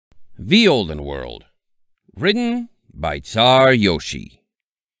The Olden World. Written by Czar Yoshi.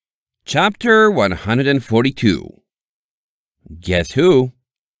 Chapter 142. Guess Who?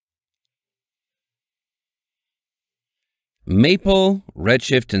 Maple,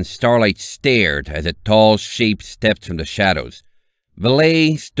 Redshift, and Starlight stared as a tall shape stepped from the shadows.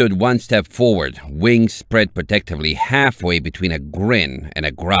 Valet stood one step forward, wings spread protectively halfway between a grin and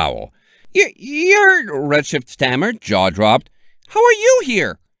a growl. You're... Redshift stammered, jaw dropped. How are you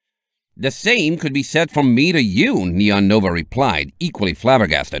here? The same could be said from me to you, Neon Nova replied, equally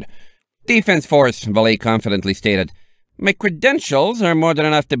flabbergasted. Defense Force, Valet confidently stated. My credentials are more than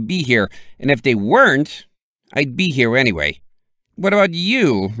enough to be here, and if they weren't, I'd be here anyway. What about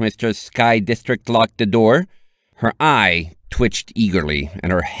you, Mr. Sky District Locked the Door? Her eye twitched eagerly,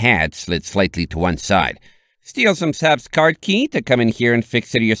 and her head slid slightly to one side. Steal some sap's card key to come in here and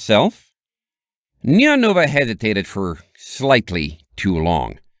fix it yourself? Neon Nova hesitated for slightly too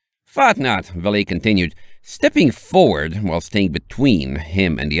long. Thought not, Valet continued, stepping forward while staying between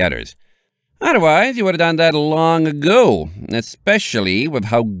him and the others. Otherwise, you would have done that long ago, especially with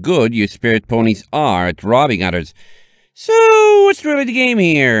how good your spirit ponies are at robbing others. So, what's really the game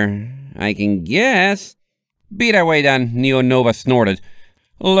here? I can guess. Beat our way then, Neon Nova snorted.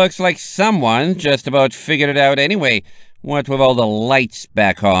 Looks like someone just about figured it out anyway, what with all the lights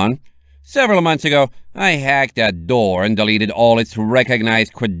back on. Several months ago, I hacked that door and deleted all its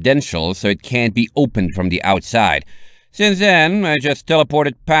recognized credentials so it can't be opened from the outside. Since then, I just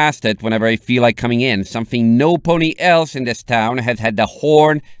teleported past it whenever I feel like coming in, something no pony else in this town has had the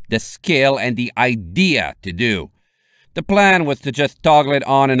horn, the skill, and the idea to do. The plan was to just toggle it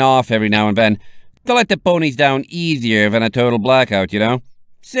on and off every now and then, to let the ponies down easier than a total blackout, you know?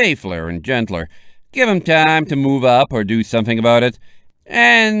 Safer and gentler. Give them time to move up or do something about it.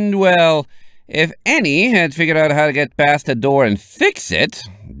 And, well, if any had figured out how to get past the door and fix it,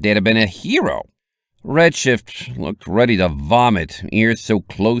 they'd have been a hero. Redshift looked ready to vomit, ears so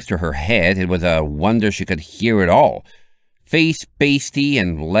close to her head it was a wonder she could hear it all. Face pasty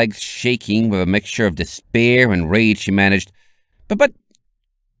and legs shaking with a mixture of despair and rage, she managed, But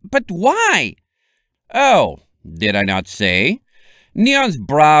why? Oh, did I not say? Neon's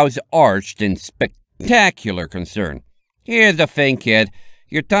brows arched in spectacular concern. Here's the thing, kid.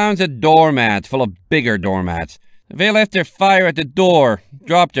 Your town's a doormat full of bigger doormats. They left their fire at the door,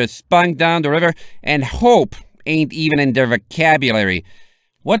 dropped their spunk down the river, and hope ain't even in their vocabulary.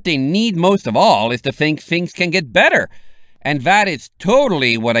 What they need most of all is to think things can get better. And that is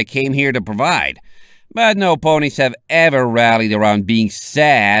totally what I came here to provide. But no ponies have ever rallied around being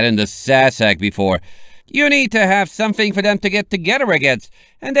sad in the Sassack before. You need to have something for them to get together against,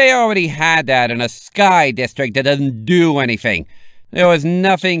 and they already had that in a Sky District that doesn't do anything. There was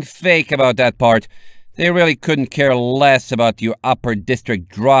nothing fake about that part. They really couldn't care less about you Upper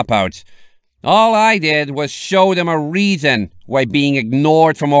District dropouts. All I did was show them a reason why being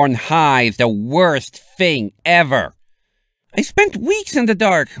ignored from on high is the worst thing ever. I spent weeks in the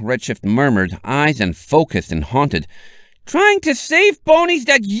dark, Redshift murmured, eyes unfocused and haunted, trying to save ponies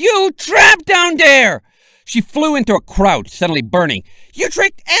that you trapped down there. She flew into a crowd, suddenly burning. You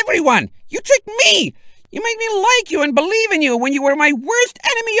tricked everyone! You tricked me! You made me like you and believe in you when you were my worst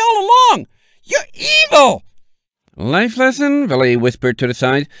enemy all along! You're evil! Life lesson, Valet whispered to the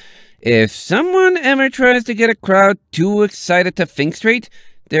side. If someone ever tries to get a crowd too excited to think straight,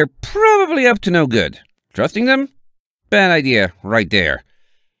 they're probably up to no good. Trusting them? Bad idea, right there.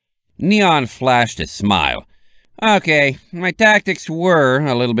 Neon flashed a smile. Okay, my tactics were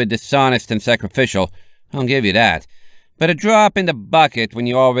a little bit dishonest and sacrificial. I'll give you that. But a drop in the bucket when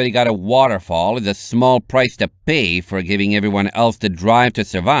you already got a waterfall is a small price to pay for giving everyone else the drive to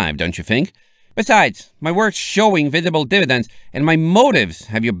survive, don't you think? Besides, my work's showing visible dividends, and my motives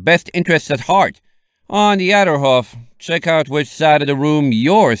have your best interests at heart. On the other hoof, check out which side of the room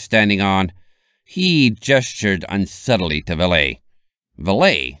you're standing on. He gestured unsubtly to Valet.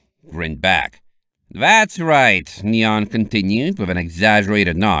 Valet grinned back. That's right, Neon continued with an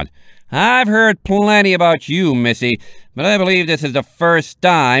exaggerated nod. I've heard plenty about you, Missy, but I believe this is the first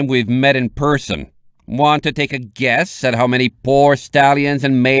time we've met in person. Want to take a guess at how many poor stallions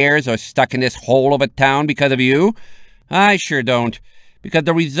and mares are stuck in this hole of a town because of you? I sure don't, because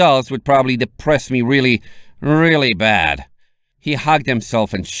the results would probably depress me really, really bad. He hugged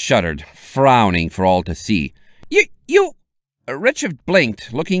himself and shuddered, frowning for all to see. You... Redshift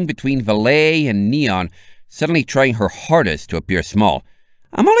blinked, looking between Valet and Neon, suddenly trying her hardest to appear small.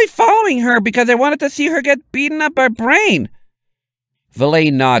 I'm only following her because I wanted to see her get beaten up by Brain. Valet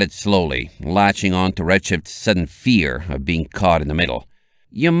nodded slowly, latching on to Redshift's sudden fear of being caught in the middle.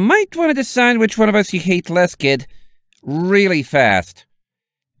 You might want to decide which one of us you hate less, kid. Really fast.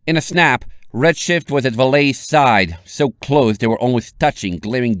 In a snap, Redshift was at Valet's side, so close they were almost touching,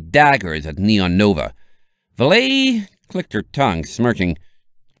 glaring daggers at Neon Nova. Valet clicked her tongue, smirking.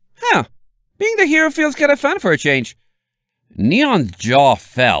 Huh, being the hero feels kinda fun for a change. Neon's jaw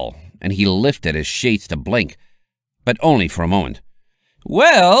fell, and he lifted his shades to blink, but only for a moment.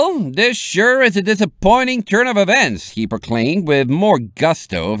 Well, this sure is a disappointing turn of events, he proclaimed with more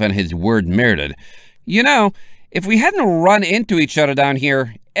gusto than his word merited. You know, if we hadn't run into each other down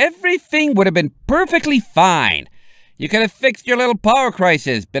here, everything would have been perfectly fine. You could have fixed your little power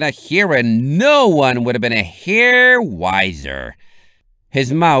crisis, been a hero, and no one would have been a hair wiser.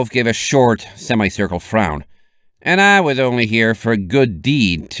 His mouth gave a short, semicircle frown. And I was only here for a good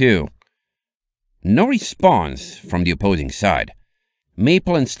deed, too. No response from the opposing side.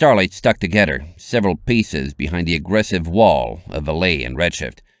 Maple and Starlight stuck together, several paces behind the aggressive wall of Valet and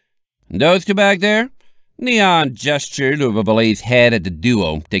Redshift. Those two back there? Neon gestured over Valet's head at the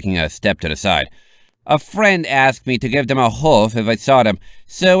duo, taking a step to the side. A friend asked me to give them a hoof if I saw them,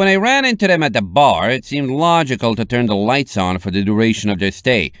 so when I ran into them at the bar, it seemed logical to turn the lights on for the duration of their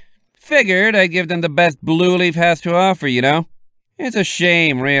stay. Figured I'd give them the best Blue Leaf has to offer, you know? It's a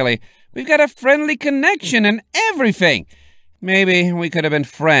shame, really. We've got a friendly connection and everything. Maybe we could have been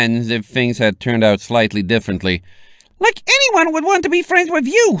friends if things had turned out slightly differently. Like anyone would want to be friends with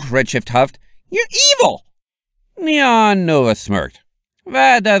you, Redshift huffed. You're evil! Neon Nova smirked.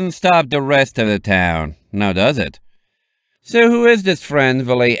 That doesn't stop the rest of the town, now does it? So who is this friend?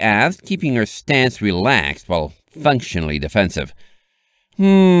 Valet asked, keeping her stance relaxed while functionally defensive.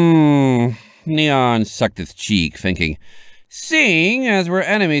 Neon sucked his cheek, thinking, seeing as we're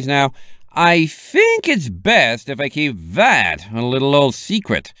enemies now, I think it's best if I keep that a little old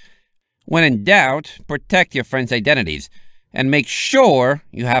secret. When in doubt, protect your friends' identities, and make sure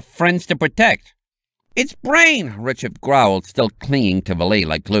you have friends to protect. It's Brain, Redshift growled, still clinging to Valet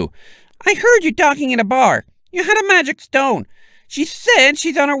like glue. I heard you talking in a bar. You had a magic stone. She said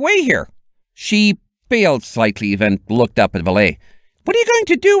she's on her way here. She paled slightly, then looked up at Valet. What are you going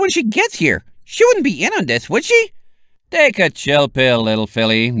to do when she gets here? She wouldn't be in on this, would she? Take a chill pill, little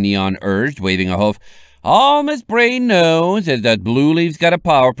filly, Neon urged, waving a hoof. All Miss Brain knows is that Blue Leaf's got a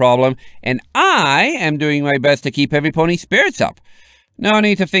power problem, and I am doing my best to keep every pony's spirits up. No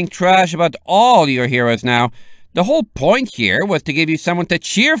need to think trash about all your heroes now. The whole point here was to give you someone to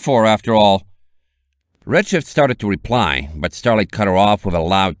cheer for, after all. Redshift started to reply, but Starlight cut her off with a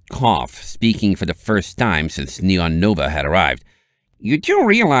loud cough, speaking for the first time since Neon Nova had arrived. You do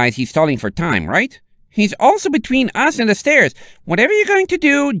realize he's stalling for time, right? He's also between us and the stairs. Whatever you're going to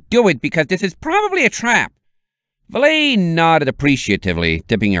do, do it, because this is probably a trap. Valet nodded appreciatively,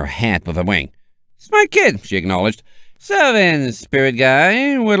 tipping her hat with a wing. Smart kid, she acknowledged. So then, spirit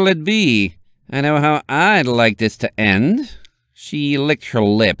guy, what'll it be? I know how I'd like this to end. She licked her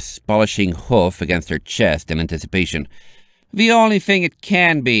lips, polishing hoof against her chest in anticipation. The only thing it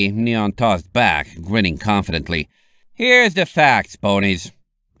can be, Neon tossed back, grinning confidently. Here's the facts, ponies.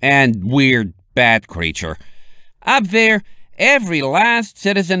 And weird bat creature. Up there, every last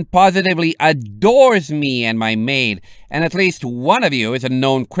citizen positively adores me and my maid, and at least one of you is a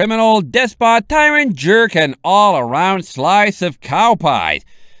known criminal, despot, tyrant, jerk, and all-around slice of cow pies.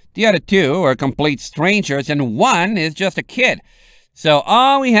 The other two are complete strangers, and one is just a kid. So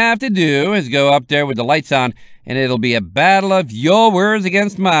all we have to do is go up there with the lights on, and it'll be a battle of your words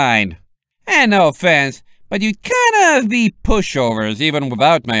against mine. And no offense, but you'd kind of be pushovers even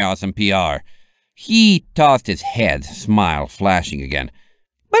without my awesome PR. He tossed his head, smile flashing again.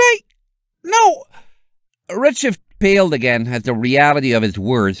 But no. Redshift paled again as the reality of his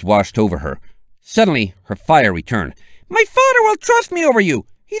words washed over her. Suddenly, her fire returned. My father will trust me over you.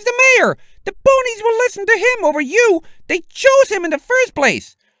 He's the mayor. The ponies will listen to him over you. They chose him in the first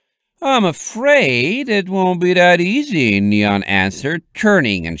place. I'm afraid it won't be that easy, Neon answered,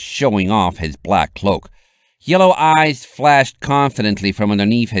 turning and showing off his black cloak. Yellow eyes flashed confidently from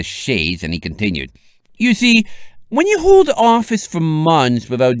underneath his shades, and he continued. You see, when you hold office for months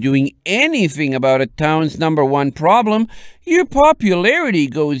without doing anything about a town's #1 problem, your popularity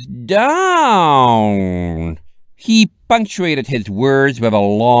goes down. He punctuated his words with a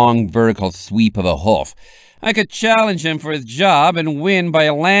long vertical sweep of a hoof. I could challenge him for his job and win by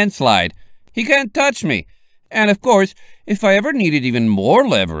a landslide. He can't touch me. And of course, if I ever needed even more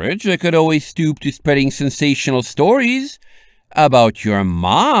leverage, I could always stoop to spreading sensational stories about your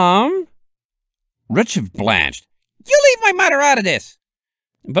mom. Redshift blanched. You leave my mother out of this.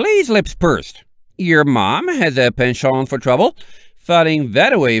 Valet's lips pursed. Your mom has a penchant for trouble. Filing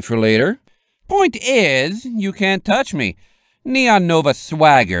that away for later. Point is, you can't touch me. Neon Nova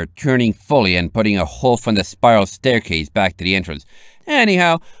swaggered, turning fully and putting a hoof on the spiral staircase back to the entrance.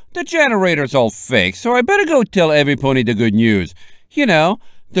 Anyhow, the generator's all fixed, so I better go tell every pony the good news. You know,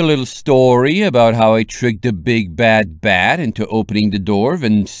 the little story about how I tricked the big bad bat into opening the door,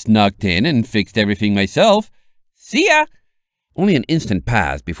 then snuck in and fixed everything myself. See ya! Only an instant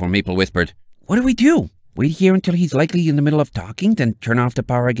passed before Maple whispered, "What do we do? Wait here until he's likely in the middle of talking, then turn off the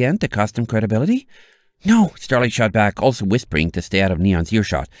power again to cost him credibility?" "No," Starlight shot back, also whispering to stay out of Neon's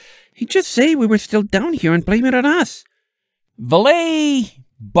earshot. "He'd just say we were still down here and blame it on us." Valet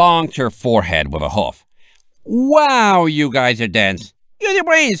bonked her forehead with a hoof. "Wow, you guys are dense. Your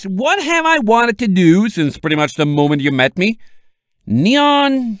brains, what have I wanted to do since pretty much the moment you met me?"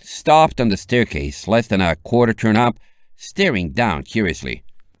 Neon stopped on the staircase, less than a quarter turn up, staring down curiously.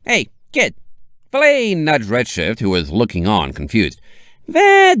 "Hey, kid." Valet nudged Redshift, who was looking on, confused.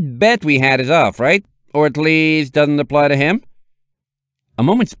 "That bet we had is off, right? Or at least doesn't apply to him?" A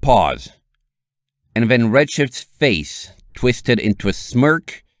moment's pause, and then Redshift's face twisted into a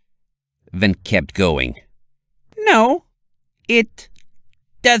smirk, then kept going. "No, it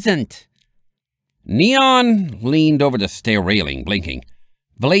doesn't." Neon leaned over the stair railing, blinking.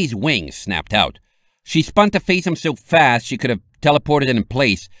 Valet's wings snapped out. She spun to face him so fast she could have teleported in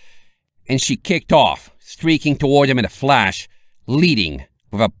place, and she kicked off, streaking toward him in a flash, leading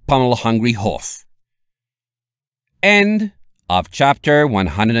with a pummel-hungry hoof. End of chapter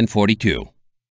 142.